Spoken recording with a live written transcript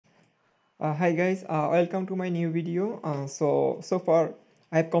Hi guys, welcome to my new video. So far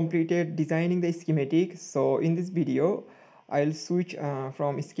I have completed designing the schematic. So in this video I'll switch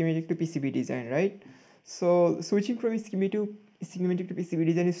from schematic to PCB design, right? So switching from schematic to PCB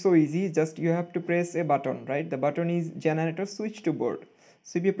design is so easy. Just you have to press a button, right? The button is generator switch to board.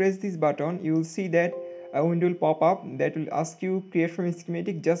 So if you press this button, you will see that a window will pop up that will ask you create from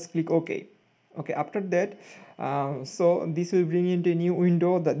schematic. Just click OK. Okay, after that, so this will bring into a new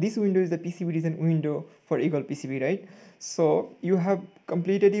window. This window is the PCB design window for Eagle PCB, right? So you have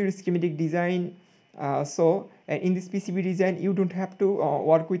completed your schematic design. And in this PCB design, you don't have to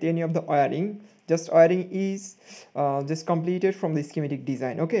work with any of the wiring. Just wiring is just completed from the schematic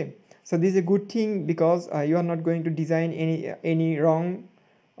design. Okay, so this is a good thing because you are not going to design any wrong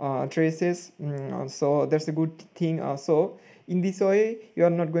traces. So that's a good thing. So in this way you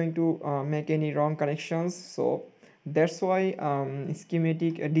are not going to make any wrong connections. So that's why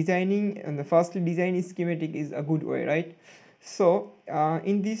schematic designing, and the first design schematic is a good way, right? So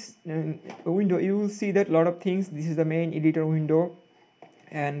in this window you will see that a lot of things. This is the main editor window,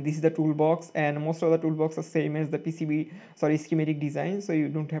 and this is the toolbox, and most of the toolbox are same as the schematic design, so you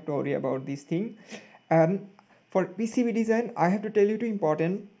don't have to worry about this thing. And for PCB design I have to tell you two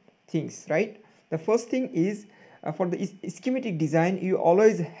important things, right? The first thing is for the schematic design you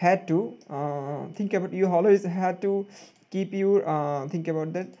always had to keep your think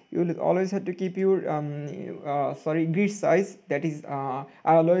about that you will always have to keep your grid size. That is I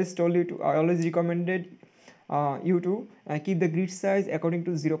always recommended you to keep the grid size according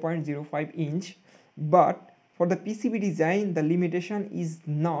to 0.05 inch. But for the PCB design the limitation is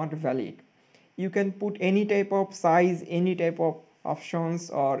not valid. You can put any type of size, any type of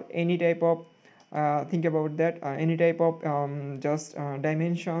options, or any type of think about that any type of just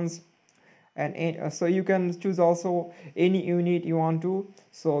dimensions. And so you can choose also any unit you want to.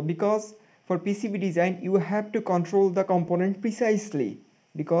 So because for PCB design you have to control the component precisely,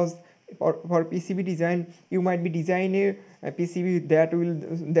 because for PCB design you might be designing a PCB that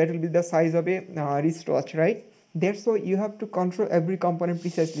will be the size of a wristwatch, right? That's why you have to control every component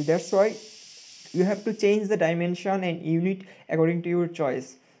precisely. That's why you have to change the dimension and unit according to your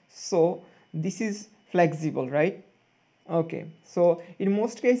choice. So this is flexible, right? Okay, so in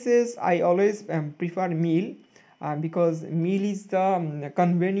most cases I always prefer meal, because meal is the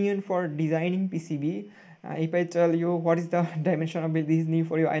convenient for designing PCB. If I tell you what is the dimension of it, this is new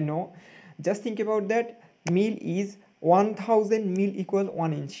for you, I know. Just think about that. Meal is 1000 mil equal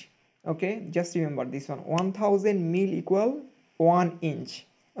 1 inch. Okay, just remember this one, 1000 mil equal 1 inch.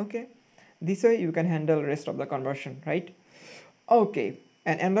 Okay, this way you can handle rest of the conversion, right? Okay,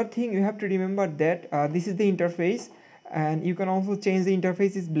 and another thing you have to remember that this is the interface, and you can also change the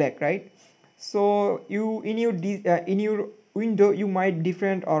interface is black, right? So you in your window you might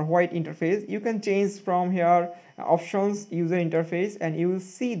different or white interface. You can change from here options user interface, and you will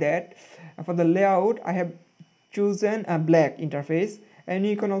see that for the layout I have chosen a black interface, and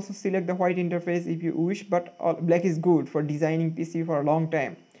you can also select the white interface if you wish, but black is good for designing PC for a long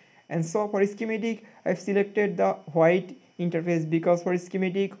time. And so for schematic I've selected the white interface, because for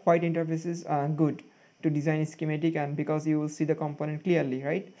schematic white interface is good to design schematic, and because you will see the component clearly,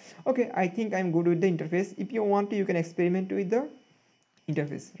 right? Okay, I think I'm good with the interface. If you want to, you can experiment with the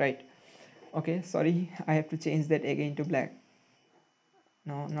interface, right? Okay, sorry, I have to change that again to black.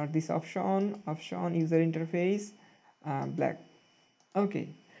 No, not this option user interface, black. Okay,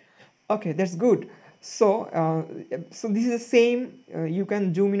 okay, that's good. So so this is the same. You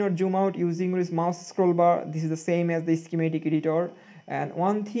can zoom in or zoom out using this mouse scroll bar. This is the same as the schematic editor. And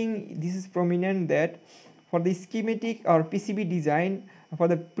one thing this is prominent, that for the schematic or PCB design, for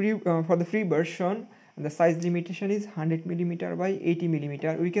the free version, the size limitation is 100 millimeter by 80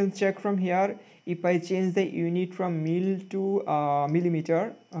 millimeter. We can check from here. If I change the unit from mil to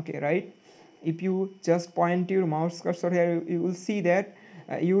millimeter, okay, right? If you just point your mouse cursor here, you will see that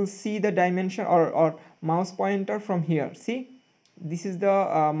you will see the dimension or mouse pointer from here. See, this is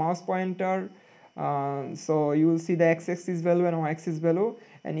the mouse pointer. So you will see the x-axis value and y-axis value,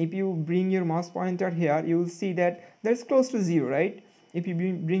 and if you bring your mouse pointer here, you will see that that's close to 0, right? If you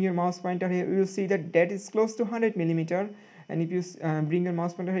bring your mouse pointer here, you will see that that is close to 100 millimeter, and if you bring your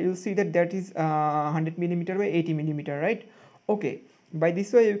mouse pointer here, you will see that that is 100 millimeter by 80 millimeter, right? Okay, by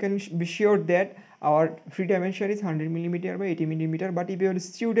this way you can be sure that our free dimension is 100 millimeter by 80 millimeter. But if you are a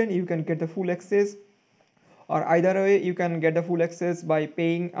student, you can get the full access, or either way you can get the full access by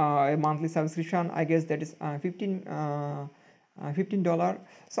paying a monthly subscription. I guess that is $15.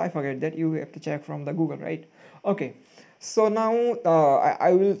 So I forget that, you have to check from the Google, right? Okay, So now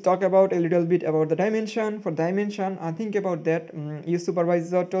I will talk about a little bit about the dimension. For dimension, think about that. Your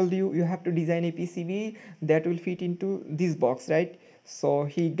supervisor told you you have to design a PCB that will fit into this box, right? So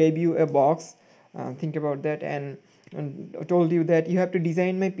he gave you a box. Think about that, and told you that you have to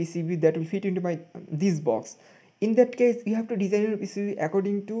design my PCB that will fit into my this box. In that case, you have to design your PCB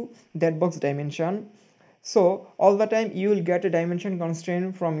according to that box dimension. So all the time you will get a dimension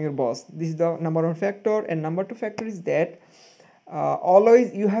constraint from your boss. This is the number one factor, and number two factor is that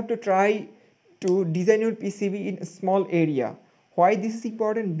always you have to try to design your PCB in a small area. Why this is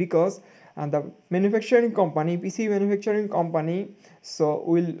important? Because the manufacturing company, PCB manufacturing company, so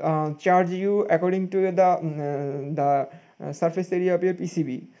will charge you according to the surface area of your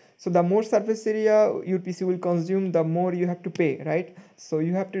PCB. So the more surface area your PC will consume, the more you have to pay, right? So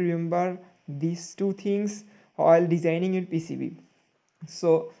you have to remember these two things while designing your PCB.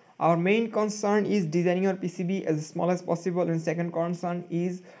 So our main concern is designing your PCB as small as possible, and second concern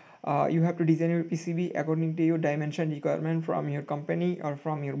is you have to design your PCB according to your dimension requirement from your company or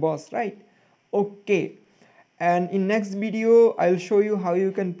from your boss, right? Okay, and in next video I'll show you how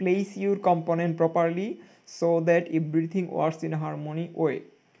you can place your component properly so that everything works in a harmony way.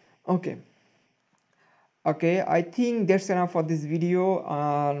 Okay. Okay, I think that's enough for this video,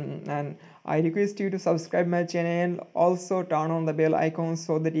 and I request you to subscribe my channel, also turn on the bell icon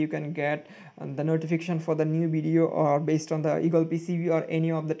so that you can get the notification for the new video or based on the Eagle PCB or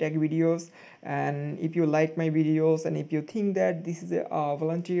any of the tech videos. And if you like my videos and if you think that this is a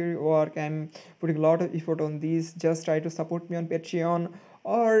volunteer work, I'm putting a lot of effort on this, just try to support me on Patreon,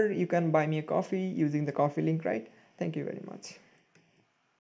 or you can buy me a coffee using the coffee link, right? Thank you very much.